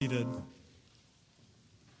seated.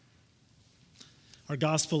 Our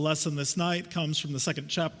gospel lesson this night comes from the second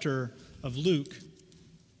chapter of Luke.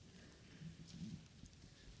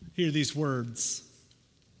 Hear these words.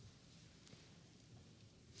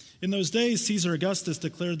 In those days, Caesar Augustus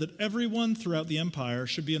declared that everyone throughout the empire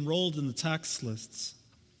should be enrolled in the tax lists.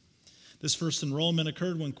 This first enrollment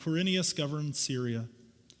occurred when Quirinius governed Syria.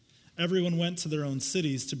 Everyone went to their own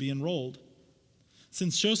cities to be enrolled.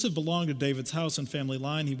 Since Joseph belonged to David's house and family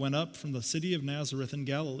line, he went up from the city of Nazareth in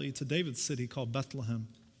Galilee to David's city called Bethlehem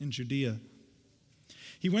in Judea.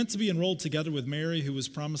 He went to be enrolled together with Mary, who was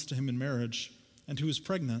promised to him in marriage, and who was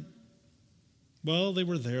pregnant. While they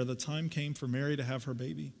were there, the time came for Mary to have her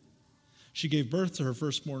baby. She gave birth to her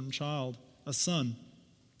firstborn child, a son,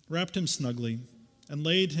 wrapped him snugly, and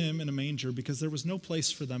laid him in a manger because there was no place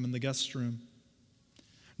for them in the guest room.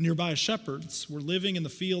 Nearby, shepherds were living in the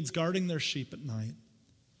fields guarding their sheep at night.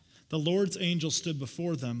 The Lord's angel stood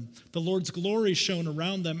before them. The Lord's glory shone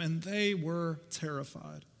around them, and they were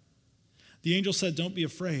terrified. The angel said, "Don't be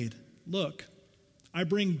afraid. Look, I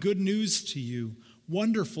bring good news to you,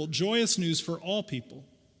 wonderful, joyous news for all people.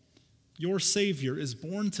 Your Savior is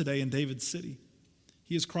born today in David's city.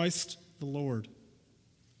 He is Christ the Lord.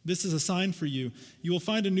 This is a sign for you. You will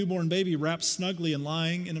find a newborn baby wrapped snugly and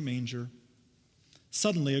lying in a manger."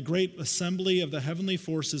 Suddenly, a great assembly of the heavenly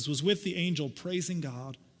forces was with the angel, praising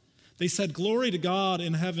God. They said, "Glory to God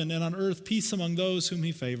in heaven, and on earth peace among those whom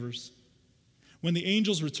he favors." When the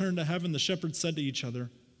angels returned to heaven, the shepherds said to each other,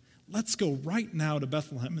 "Let's go right now to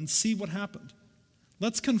Bethlehem and see what happened.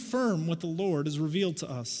 Let's confirm what the Lord has revealed to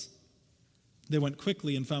us." They went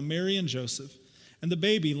quickly and found Mary and Joseph and the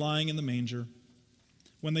baby lying in the manger.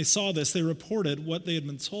 When they saw this, they reported what they had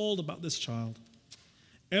been told about this child.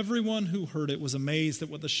 Everyone who heard it was amazed at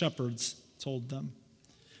what the shepherds told them.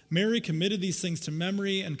 Mary committed these things to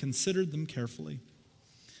memory and considered them carefully.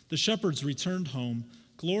 The shepherds returned home,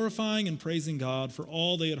 glorifying and praising God for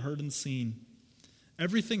all they had heard and seen.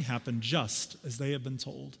 Everything happened just as they had been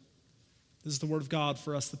told. This is the word of God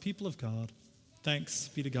for us, the people of God. Thanks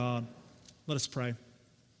be to God. Let us pray.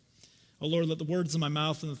 O Lord, let the words of my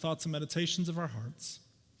mouth and the thoughts and meditations of our hearts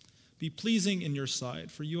be pleasing in your sight,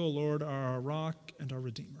 for you, O Lord, are our rock and our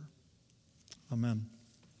Redeemer. Amen.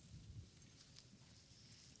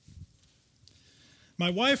 My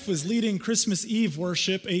wife was leading Christmas Eve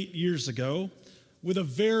worship 8 years ago with a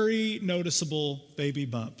very noticeable baby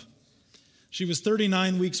bump. She was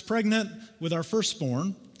 39 weeks pregnant with our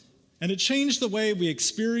firstborn, and it changed the way we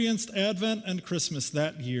experienced Advent and Christmas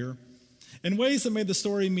that year in ways that made the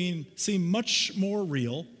story seem much more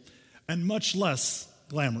real and much less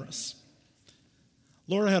glamorous.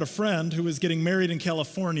 Laura had a friend who was getting married in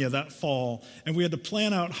California that fall, and we had to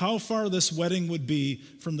plan out how far this wedding would be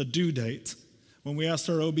from the due date when we asked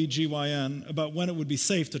our OBGYN about when it would be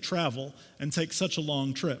safe to travel and take such a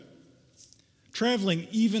long trip. Traveling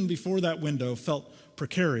even before that window felt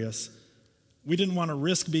precarious. We didn't want to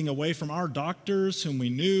risk being away from our doctors whom we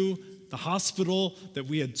knew, the hospital that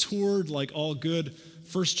we had toured like all good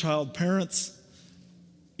first-child parents.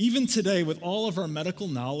 Even today, with all of our medical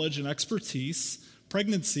knowledge and expertise,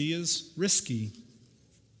 pregnancy is risky.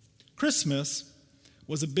 Christmas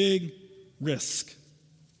was a big risk.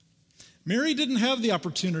 Mary didn't have the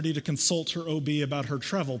opportunity to consult her OB about her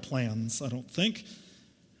travel plans, I don't think.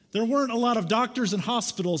 There weren't a lot of doctors and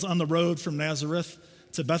hospitals on the road from Nazareth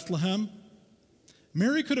to Bethlehem.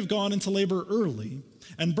 Mary could have gone into labor early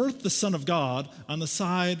and birthed the Son of God on the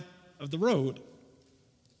side of the road.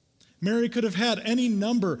 Mary could have had any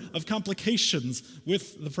number of complications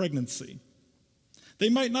with the pregnancy. They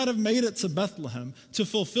might not have made it to Bethlehem to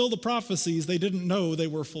fulfill the prophecies they didn't know they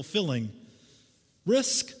were fulfilling.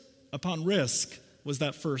 Risk upon risk was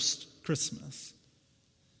that first Christmas.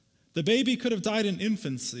 The baby could have died in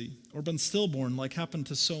infancy or been stillborn like happened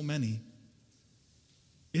to so many.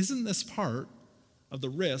 Isn't this part of the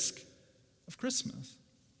risk of Christmas?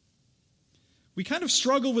 We kind of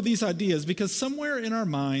struggle with these ideas because somewhere in our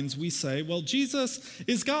minds we say, well, Jesus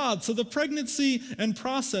is God, so the pregnancy and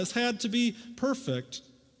process had to be perfect.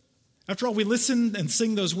 After all, we listen and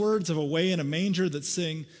sing those words of Away in a Manger that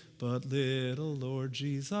sing, "But little Lord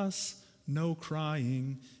Jesus, no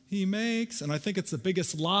crying he makes." And I think it's the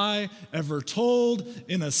biggest lie ever told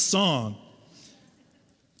in a song.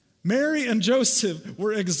 Mary and Joseph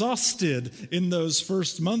were exhausted in those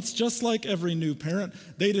first months, just like every new parent.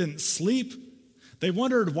 They didn't sleep. They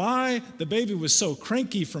wondered why the baby was so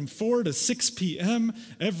cranky from 4 to 6 p.m.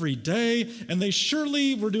 every day, and they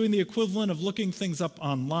surely were doing the equivalent of looking things up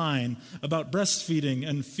online about breastfeeding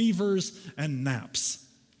and fevers and naps.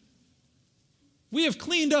 We have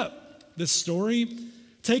cleaned up this story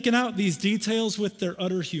taken out these details with their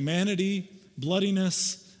utter humanity,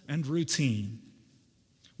 bloodiness, and routine.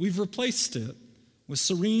 We've replaced it with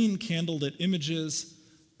serene candlelit images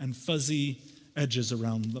and fuzzy edges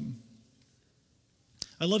around them.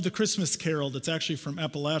 I love the Christmas carol that's actually from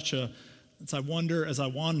Appalachia. It's I Wonder as I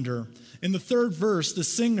Wander. In the third verse, the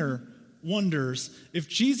singer wonders if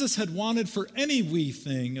Jesus had wanted for any wee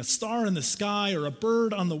thing, a star in the sky or a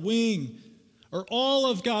bird on the wing, or all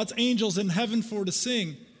of God's angels in heaven for to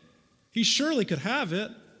sing, he surely could have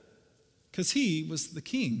it, because he was the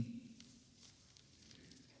king.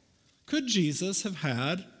 Could Jesus have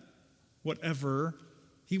had whatever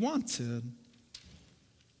he wanted?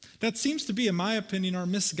 That seems to be, in my opinion, our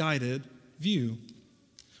misguided view.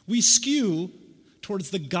 We skew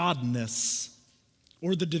towards the godness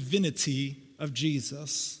or the divinity of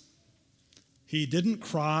Jesus. He didn't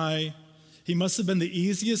cry. He must have been the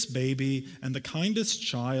easiest baby and the kindest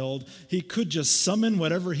child. He could just summon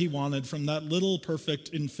whatever he wanted from that little perfect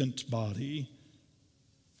infant body.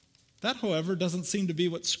 That, however, doesn't seem to be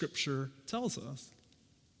what Scripture tells us.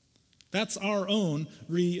 That's our own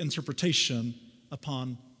reinterpretation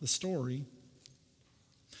upon the story.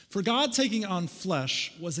 For God taking on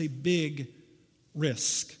flesh was a big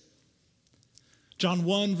risk. John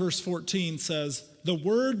 1 verse 14 says, "The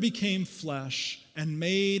Word became flesh and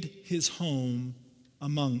made his home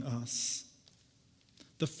among us."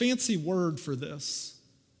 The fancy word for this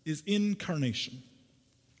is incarnation.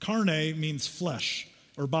 Carne means flesh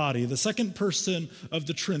or body. The second person of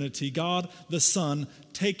the Trinity, God the Son,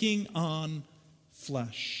 taking on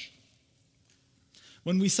flesh.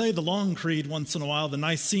 When we say the long creed once in a while, the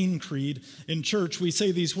Nicene Creed in church, we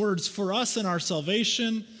say these words, "For us in our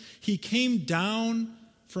salvation, he came down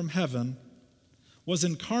from heaven, was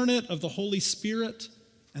incarnate of the Holy Spirit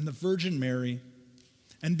and the Virgin Mary,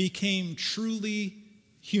 and became truly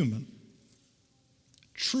human."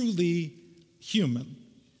 Truly human.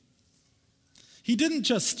 He didn't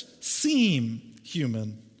just seem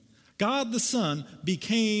human. God the Son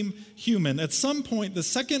became human. At some point, the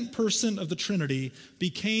second person of the Trinity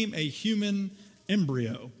became a human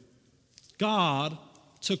embryo. God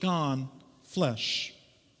took on flesh.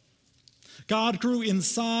 God grew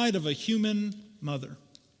inside of a human mother,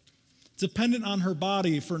 dependent on her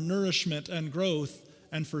body for nourishment and growth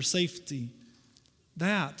and for safety.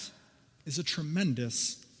 That is a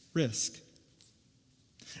tremendous risk.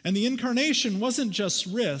 And the incarnation wasn't just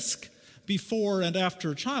risk before and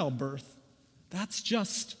after childbirth. That's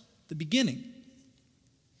just the beginning.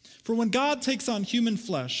 For when God takes on human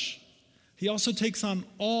flesh, he also takes on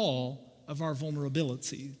all of our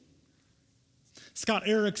vulnerability. Scott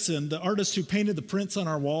Erickson, the artist who painted the prints on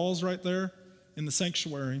our walls right there in the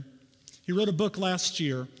sanctuary, he wrote a book last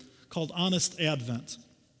year called Honest Advent.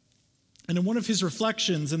 And in one of his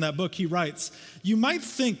reflections in that book, he writes, "You might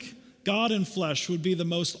think God in flesh would be the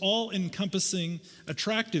most all-encompassing,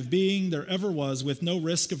 attractive being there ever was with no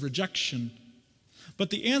risk of rejection. But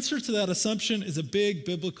the answer to that assumption is a big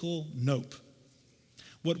biblical nope.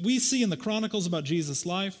 What we see in the Chronicles about Jesus'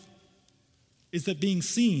 life is that being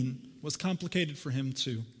seen was complicated for him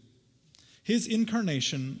too. His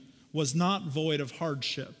incarnation was not void of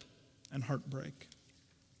hardship and heartbreak."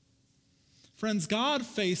 Friends, God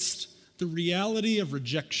faced the reality of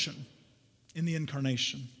rejection in the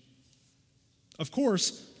incarnation. Of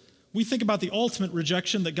course, we think about the ultimate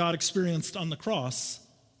rejection that God experienced on the cross,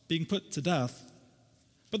 being put to death.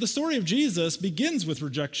 But the story of Jesus begins with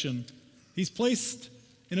rejection. He's placed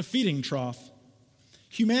in a feeding trough.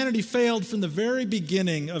 Humanity failed from the very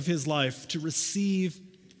beginning of his life to receive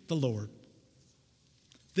the Lord.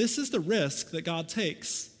 This is the risk that God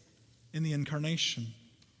takes in the incarnation.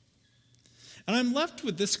 And I'm left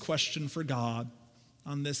with this question for God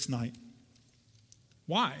on this night.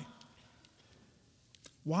 Why?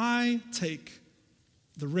 Why take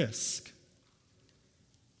the risk?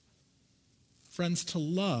 Friends, to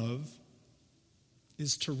love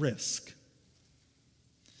is to risk.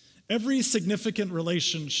 Every significant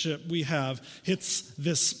relationship we have hits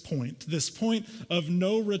this point of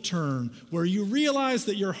no return, where you realize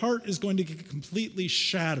that your heart is going to get completely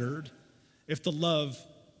shattered if the love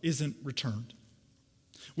isn't returned.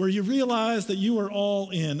 Where you realize that you are all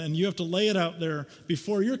in and you have to lay it out there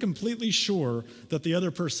before you're completely sure that the other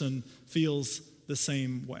person feels the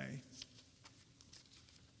same way.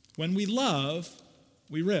 When we love,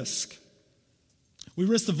 we risk. We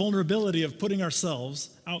risk the vulnerability of putting ourselves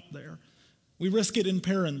out there. We risk it in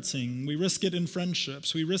parenting. We risk it in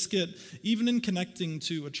friendships. We risk it even in connecting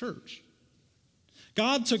to a church.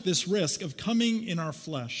 God took this risk of coming in our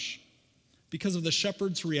flesh because of the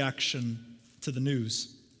shepherd's reaction to the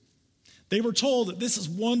news. They were told that this is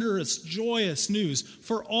wondrous, joyous news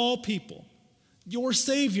for all people. Your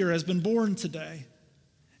Savior has been born today.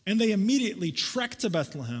 And they immediately trekked to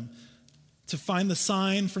Bethlehem to find the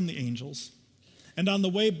sign from the angels. And on the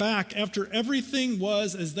way back, after everything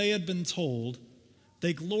was as they had been told,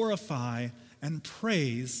 they glorify and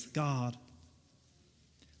praise God.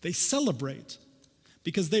 They celebrate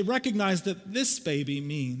because they recognize that this baby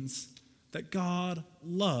means that God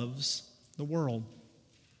loves the world.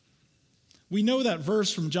 We know that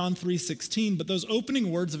verse from John 3:16, but those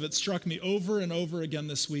opening words of it struck me over and over again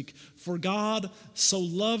this week. For God so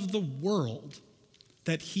loved the world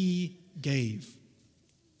that he gave.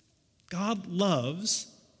 God loves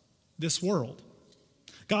this world.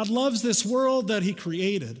 God loves this world that he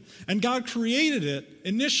created, and God created it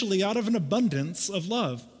initially out of an abundance of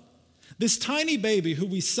love. This tiny baby who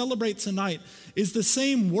we celebrate tonight is the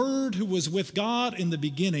same Word who was with God in the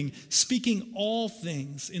beginning, speaking all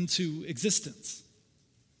things into existence.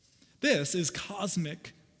 This is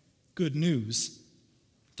cosmic good news.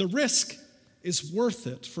 The risk is worth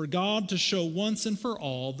it for God to show once and for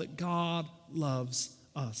all that God loves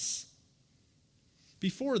us.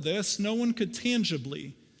 Before this, no one could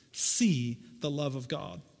tangibly see the love of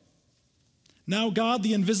God. Now God,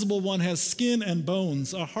 the invisible one, has skin and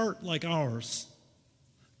bones, a heart like ours.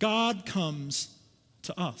 God comes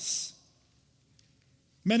to us.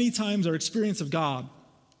 Many times our experience of God,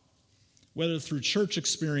 whether through church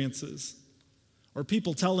experiences or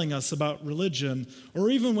people telling us about religion, or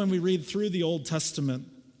even when we read through the Old Testament,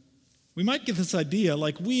 we might get this idea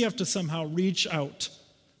like we have to somehow reach out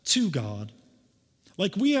to God,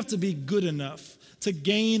 like we have to be good enough to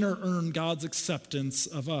gain or earn God's acceptance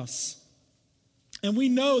of us. And we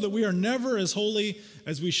know that we are never as holy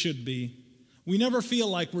as we should be. We never feel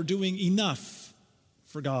like we're doing enough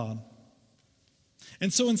for God.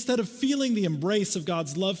 And so instead of feeling the embrace of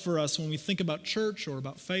God's love for us when we think about church or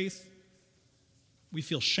about faith, we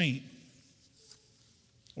feel shame,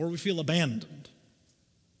 or we feel abandoned,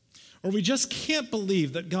 or we just can't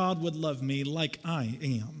believe that God would love me like I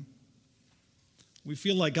am. We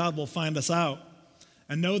feel like God will find us out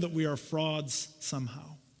and know that we are frauds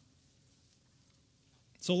somehow.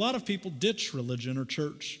 So a lot of people ditch religion or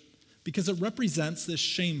church because it represents this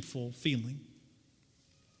shameful feeling.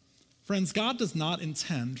 Friends, God does not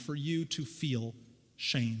intend for you to feel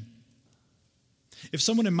shame. If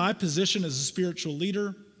someone in my position as a spiritual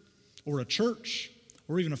leader or a church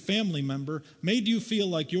or even a family member made you feel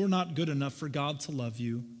like you're not good enough for God to love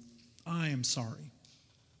you, I am sorry.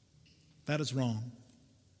 That is wrong.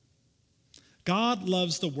 God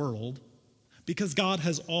loves the world because God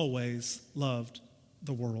has always loved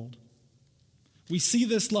the world. We see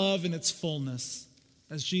this love in its fullness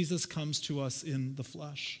as Jesus comes to us in the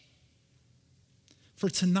flesh. For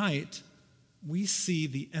tonight, we see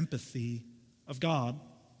the empathy of God.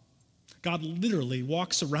 God literally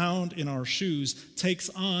walks around in our shoes, takes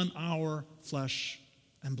on our flesh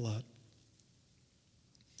and blood.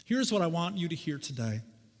 Here's what I want you to hear today.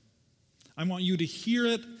 I want you to hear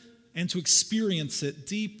it and to experience it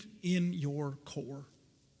deep in your core.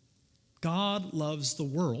 God loves the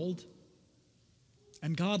world,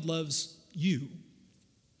 and God loves you.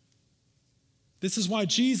 This is why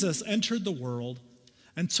Jesus entered the world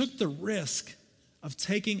and took the risk of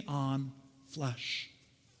taking on flesh.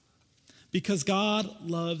 Because God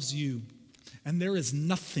loves you, and there is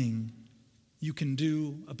nothing you can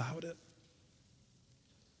do about it.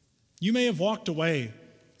 You may have walked away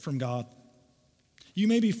from God. You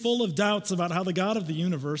may be full of doubts about how the God of the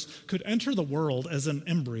universe could enter the world as an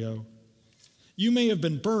embryo. You may have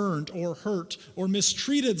been burned or hurt or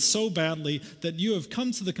mistreated so badly that you have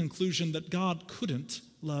come to the conclusion that God couldn't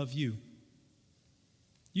love you.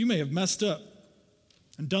 You may have messed up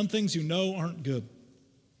and done things you know aren't good,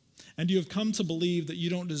 and you have come to believe that you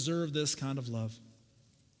don't deserve this kind of love.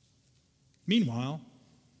 Meanwhile,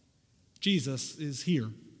 Jesus is here,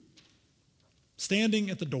 standing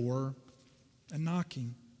at the door and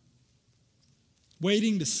knocking,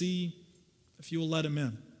 waiting to see if you will let him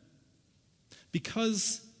in.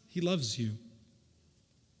 Because he loves you.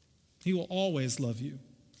 He will always love you,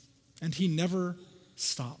 and he never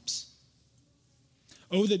stops.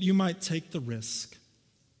 Oh, that you might take the risk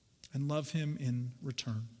and love him in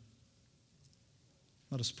return.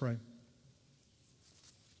 Let us pray.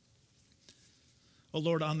 Oh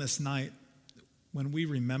Lord, on this night, when we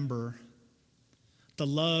remember the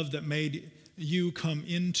love that made you come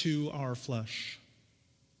into our flesh,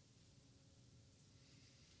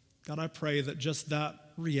 God, I pray that just that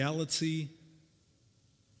reality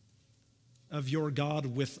of your God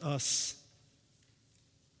with us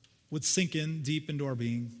would sink in deep into our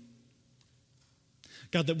being.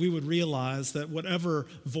 God, that we would realize that whatever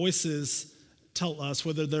voices tell us,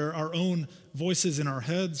 whether they're our own voices in our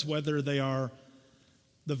heads, whether they are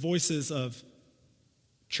the voices of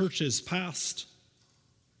churches past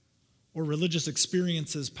or religious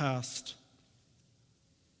experiences past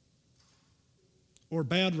or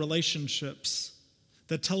bad relationships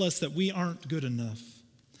that tell us that we aren't good enough,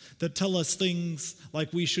 that tell us things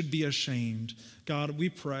like we should be ashamed. God, we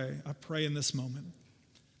pray, I pray in this moment,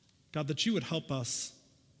 God, that you would help us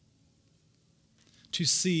to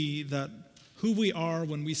see that who we are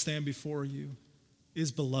when we stand before you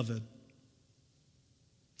is beloved.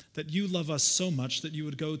 That you love us so much that you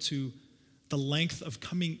would go to the length of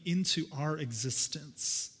coming into our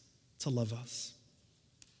existence to love us.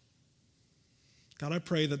 God, I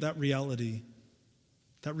pray that reality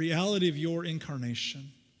of your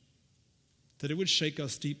incarnation, that it would shake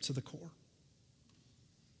us deep to the core.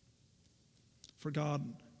 For God,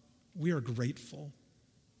 we are grateful.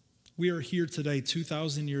 We are here today,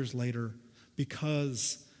 2,000 years later,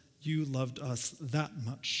 because you loved us that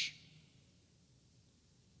much,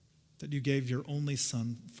 that you gave your only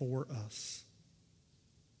Son for us.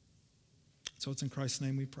 So it's in Christ's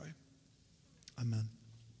name we pray. Amen.